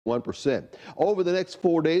1%. Over the next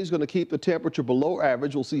 4 days, going to keep the temperature below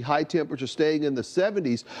average. We'll see high temperature staying in the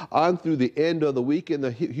 70s on through the end of the week, and the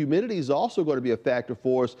humidity is also going to be a factor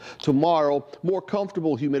for us tomorrow. More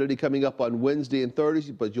comfortable humidity coming up on Wednesday and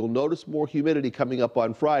Thursday, but you'll notice more humidity coming up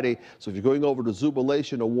on Friday. So if you're going over to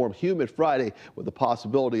Jubilation, a warm, humid Friday with the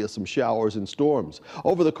possibility of some showers and storms.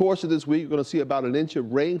 Over the course of this week, you're going to see about an inch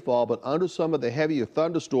of rainfall, but under some of the heavier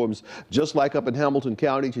thunderstorms, just like up in Hamilton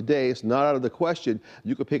County today, it's not out of the question.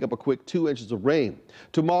 You could pick up a quick 2 inches of rain.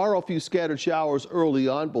 Tomorrow, a few scattered showers early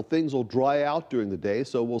on, but things will dry out during the day,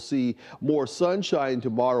 so we'll see more sunshine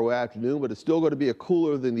tomorrow afternoon, but it's still going to be a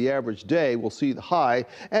cooler than the average day. We'll see the high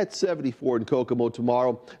at 74 in Kokomo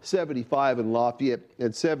tomorrow, 75 in Lafayette,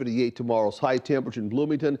 and 78 tomorrow's high temperature in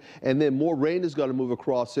Bloomington. And then more rain is going to move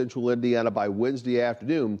across central Indiana by Wednesday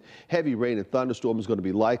afternoon. Heavy rain and thunderstorms is going to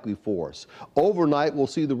be likely for us. Overnight, we'll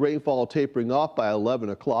see the rainfall tapering off by 11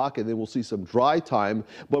 o'clock, and then we'll see some dry time.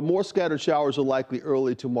 But more scattered showers are likely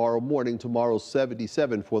early tomorrow morning. Tomorrow's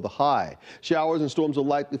 77 for the high. Showers and storms are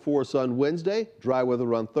likely for us on Wednesday, dry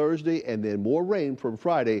weather on Thursday, and then more rain from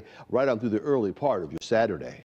Friday right on through the early part of your Saturday.